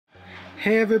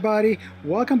Hey everybody,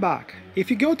 welcome back. If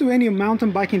you go to any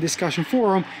mountain biking discussion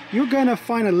forum, you're gonna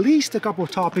find at least a couple of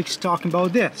topics talking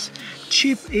about this.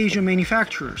 Cheap Asian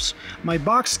manufacturers. My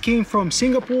box came from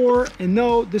Singapore, and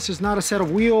no, this is not a set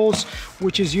of wheels,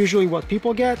 which is usually what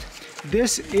people get.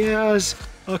 This is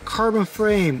a carbon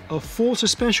frame, a full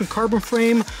suspension carbon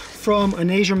frame from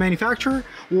an Asian manufacturer.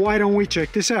 Why don't we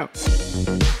check this out?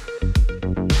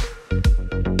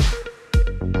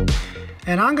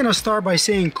 And I'm gonna start by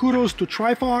saying kudos to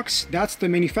Trifox, that's the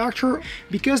manufacturer,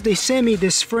 because they sent me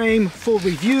this frame full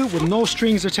review with no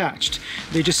strings attached.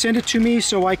 They just sent it to me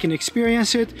so I can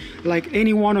experience it like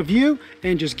any one of you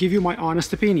and just give you my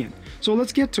honest opinion. So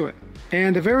let's get to it.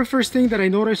 And the very first thing that I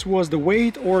noticed was the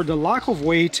weight or the lack of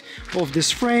weight of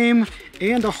this frame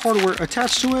and the hardware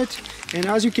attached to it. And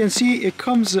as you can see, it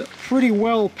comes pretty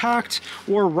well packed,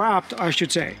 or wrapped I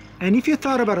should say. And if you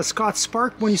thought about a Scott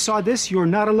Spark when you saw this, you're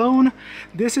not alone.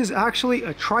 This is actually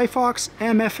a Trifox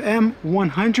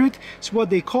MFM100, it's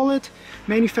what they call it,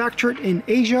 manufactured in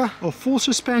Asia, a full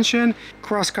suspension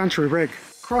cross-country rig.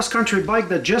 Cross-country bike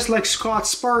that, just like Scott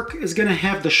Spark, is gonna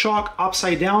have the shock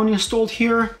upside down installed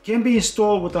here. Can be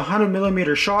installed with a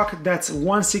 100mm shock, that's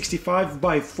 165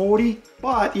 by 40.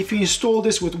 But if you install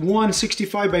this with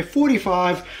 165 by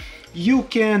 45, you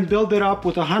can build it up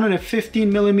with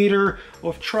 115mm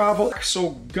of travel. So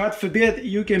God forbid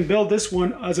you can build this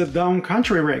one as a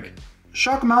downcountry rig.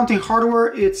 Shock mounting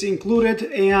hardware, it's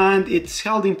included and it's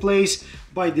held in place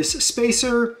by this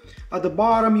spacer. At the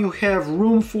bottom you have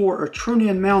room for a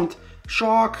trunnion mount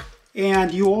shock,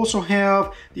 and you also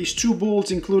have these two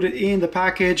bolts included in the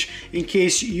package in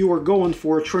case you are going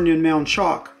for a trunnion mount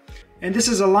shock. And this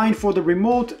is a line for the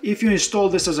remote if you install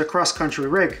this as a cross-country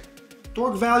rig.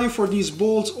 Torque value for these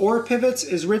bolts or pivots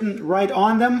is written right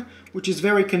on them, which is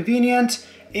very convenient,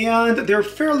 and they're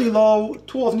fairly low,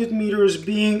 12 Newton meters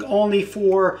being only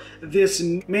for this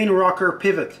main rocker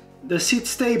pivot. The seat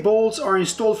stay bolts are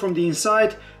installed from the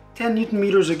inside, 10 Newton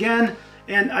meters again,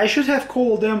 and I should have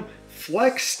called them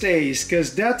flex stays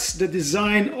because that's the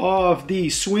design of the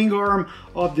swing arm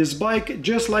of this bike,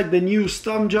 just like the new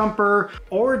stump jumper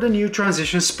or the new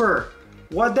transition spur.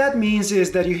 What that means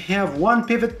is that you have one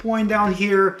pivot point down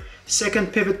here,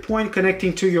 second pivot point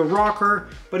connecting to your rocker,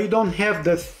 but you don't have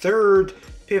the third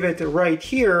pivot right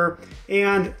here,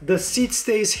 and the seat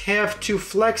stays have to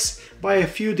flex by a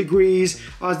few degrees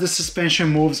as the suspension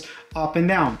moves up and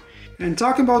down. And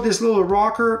talking about this little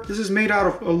rocker, this is made out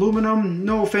of aluminum,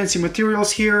 no fancy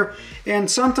materials here,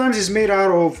 and sometimes it's made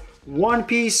out of one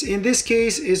piece. In this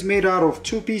case, it's made out of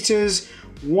two pieces,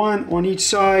 one on each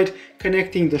side,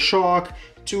 connecting the shock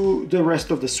to the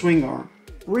rest of the swing arm.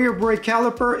 Rear brake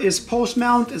caliper is post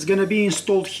mount. It's going to be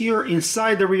installed here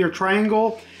inside the rear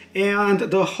triangle, and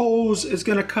the hose is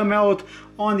going to come out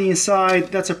on the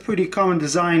inside. That's a pretty common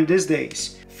design these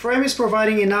days. Frame is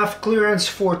providing enough clearance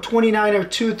for 29 or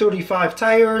 235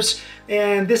 tires,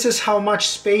 and this is how much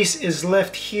space is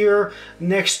left here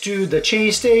next to the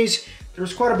chainstays.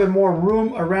 There's quite a bit more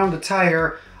room around the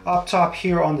tire up top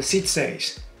here on the seat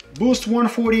stays. Boost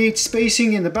 148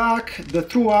 spacing in the back. The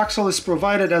through axle is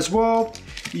provided as well.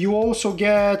 You also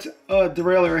get a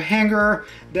derailleur hanger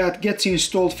that gets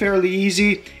installed fairly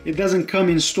easy. It doesn't come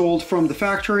installed from the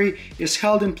factory. It's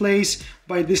held in place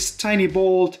by this tiny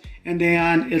bolt, and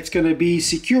then it's going to be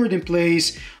secured in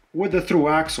place with the through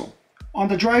axle. On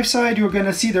the drive side, you're going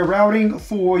to see the routing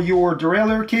for your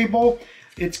derailleur cable.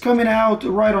 It's coming out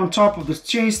right on top of the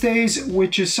chainstays,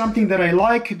 which is something that I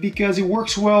like because it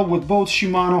works well with both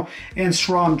Shimano and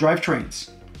SRAM drivetrains.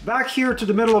 Back here to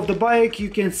the middle of the bike, you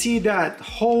can see that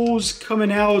hose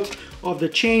coming out of the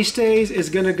chainstays is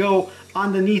going to go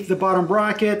underneath the bottom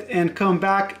bracket and come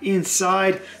back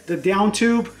inside the down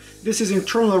tube. This is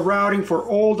internal routing for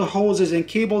all the hoses and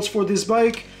cables for this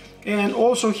bike. And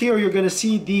also here you're going to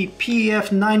see the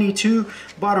PF92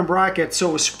 bottom bracket,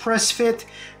 so it's press fit,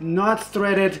 not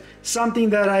threaded,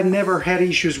 something that I've never had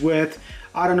issues with.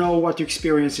 I don't know what the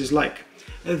experience is like.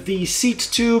 The seat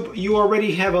tube, you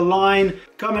already have a line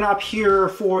coming up here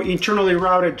for internally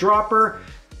routed dropper.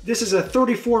 This is a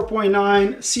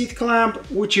 34.9 seat clamp,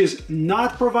 which is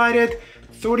not provided,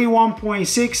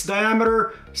 31.6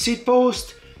 diameter seat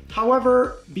post.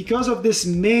 However, because of this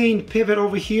main pivot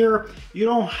over here, you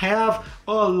don't have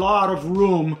a lot of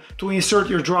room to insert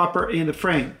your dropper in the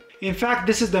frame. In fact,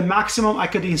 this is the maximum I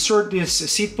could insert this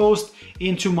seat post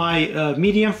into my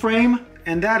medium frame,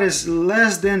 and that is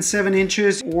less than 7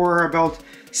 inches or about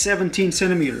 17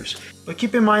 centimeters. But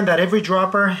keep in mind that every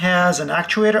dropper has an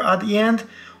actuator at the end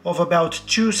of about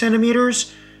 2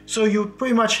 centimeters. So you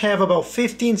pretty much have about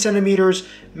 15 centimeters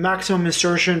maximum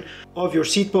insertion of your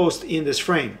seat post in this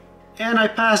frame. And I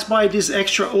passed by this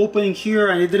extra opening here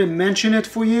and I didn't mention it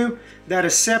for you. That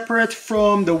is separate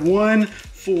from the one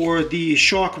for the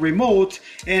shock remote,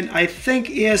 and I think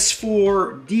is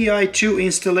for Di2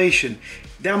 installation.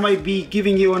 That might be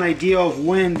giving you an idea of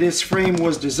when this frame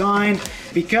was designed,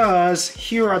 because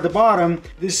here at the bottom,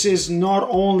 this is not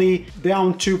only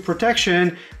down to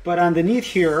protection, but underneath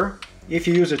here, if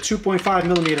you use a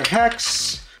 2.5mm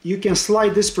hex, you can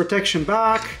slide this protection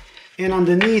back, and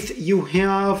underneath you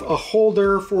have a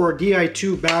holder for a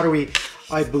Di2 battery,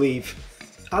 I believe.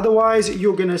 Otherwise,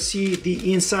 you're gonna see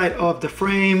the inside of the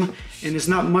frame, and there's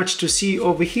not much to see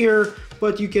over here,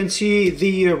 but you can see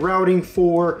the routing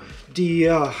for the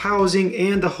housing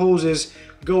and the hoses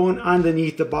going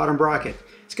underneath the bottom bracket.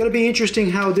 It's gonna be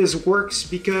interesting how this works,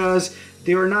 because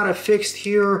they are not affixed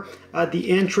here at the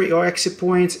entry or exit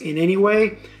points in any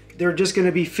way. They're just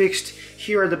gonna be fixed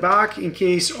here at the back in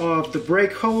case of the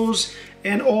brake hose,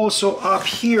 and also up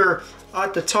here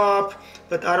at the top.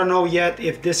 But I don't know yet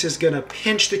if this is gonna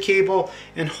pinch the cable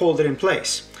and hold it in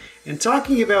place. And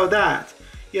talking about that,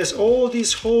 yes, all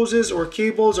these hoses or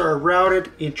cables are routed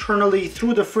internally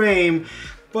through the frame,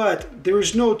 but there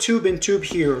is no tube in tube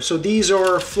here. So these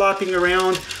are flopping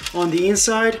around on the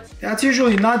inside. That's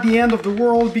usually not the end of the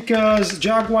world, because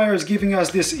Jaguar is giving us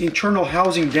this internal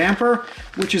housing damper,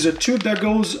 which is a tube that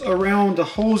goes around the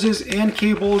hoses and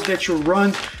cables that you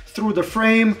run through the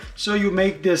frame, so you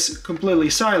make this completely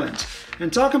silent.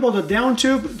 And talking about the down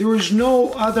tube, there is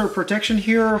no other protection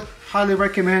here. Highly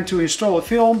recommend to install a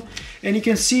film. And you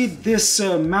can see this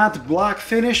matte black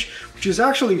finish, which is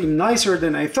actually nicer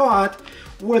than I thought,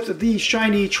 with the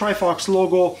shiny Trifox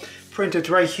logo printed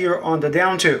right here on the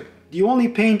down tube. The only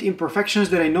paint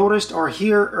imperfections that I noticed are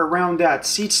here around that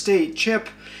seat stay chip,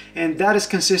 and that is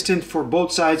consistent for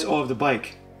both sides of the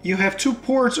bike. You have two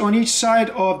ports on each side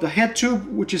of the head tube,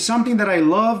 which is something that I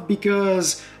love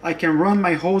because I can run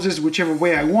my hoses whichever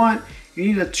way I want. You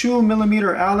need a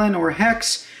 2mm Allen or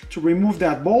hex to remove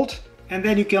that bolt, and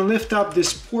then you can lift up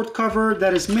this port cover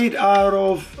that is made out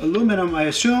of aluminum, I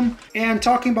assume. And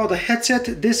talking about the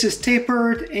headset, this is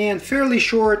tapered and fairly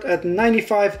short at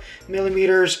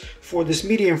 95mm for this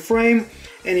medium frame,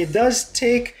 and it does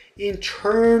take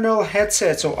internal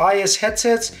headsets, so IS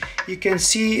headsets. You can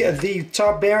see the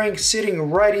top bearing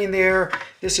sitting right in there.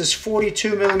 This is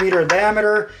 42mm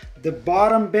diameter. The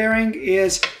bottom bearing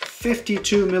is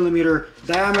 52mm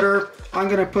diameter. I'm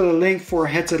gonna put a link for a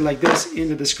headset like this in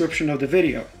the description of the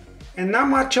video. And not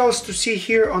much else to see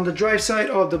here on the drive side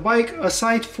of the bike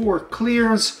aside for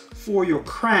clearance for your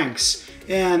cranks.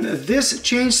 And this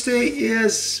chainstay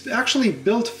is actually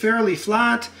built fairly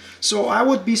flat, so I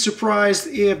would be surprised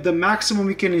if the maximum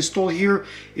you can install here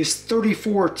is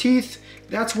 34 teeth.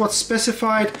 That's what's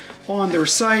specified on their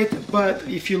site, but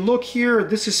if you look here,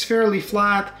 this is fairly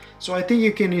flat, so I think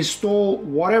you can install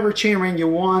whatever chainring you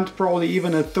want, probably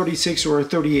even a 36 or a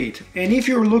 38. And if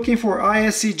you're looking for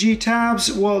ISCG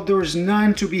tabs, well, there's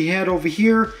none to be had over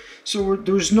here. So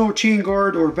there's no chain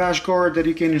guard or bash guard that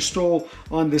you can install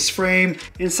on this frame.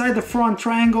 Inside the front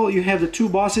triangle, you have the two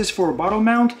bosses for a bottle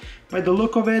mount. By the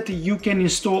look of it, you can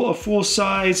install a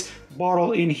full-size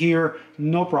bottle in here,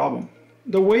 no problem.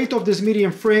 The weight of this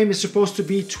medium frame is supposed to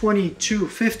be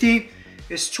 2250.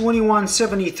 It's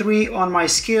 2173 on my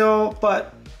scale,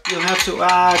 but you'll have to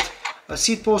add a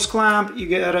seat post clamp, you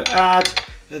gotta add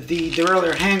the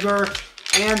derailleur hanger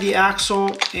and the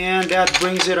axle, and that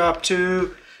brings it up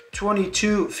to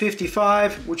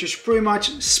 2255, which is pretty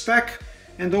much spec.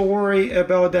 And don't worry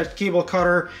about that cable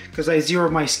cutter because I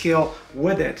zeroed my scale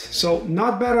with it. So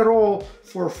not bad at all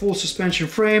for a full suspension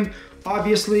frame.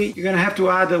 Obviously, you're gonna have to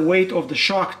add the weight of the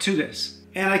shock to this.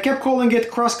 And I kept calling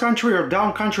it cross-country or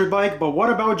down-country bike, but what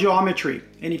about geometry?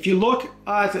 And if you look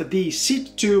at the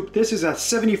seat tube, this is at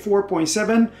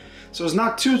 74.7, so it's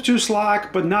not too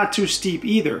slack, but not too steep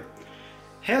either.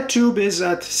 Head tube is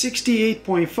at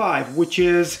 68.5, which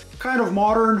is kind of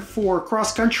modern for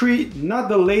cross-country, not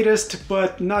the latest,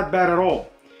 but not bad at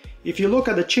all. If you look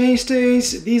at the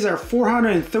chainstays, these are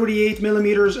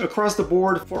 438mm across the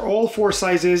board for all four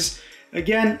sizes.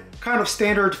 Again, kind of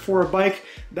standard for a bike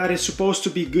that is supposed to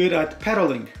be good at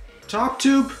pedaling. Top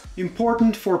tube,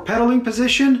 important for pedaling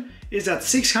position, is at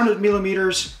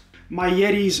 600mm. My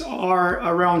Yetis are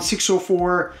around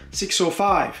 604,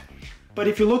 605. But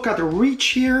if you look at the reach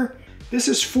here, this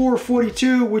is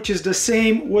 442, which is the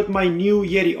same with my new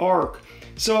Yeti Arc.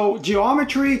 So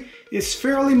geometry is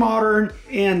fairly modern,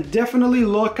 and definitely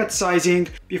look at sizing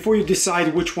before you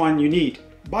decide which one you need.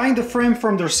 Buying the frame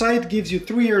from their site gives you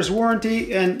 3 years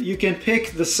warranty, and you can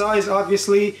pick the size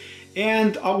obviously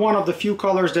and one of the few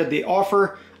colors that they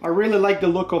offer. I really like the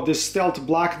look of this Stealth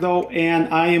Black though,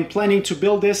 and I am planning to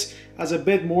build this as a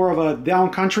bit more of a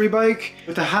downcountry bike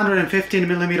with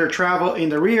 115mm travel in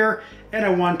the rear and a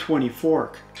 120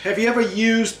 fork. Have you ever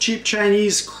used cheap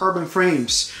Chinese carbon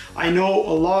frames? I know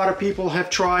a lot of people have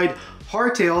tried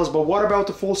hardtails, but what about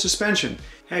the full suspension?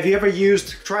 Have you ever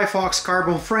used Trifox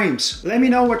carbon frames? Let me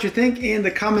know what you think in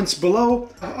the comments below.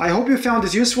 I hope you found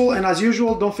this useful, and as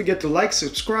usual, don't forget to like,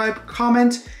 subscribe,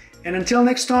 comment, and until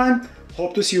next time,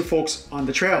 hope to see you folks on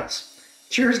the trails.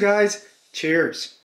 Cheers guys, cheers.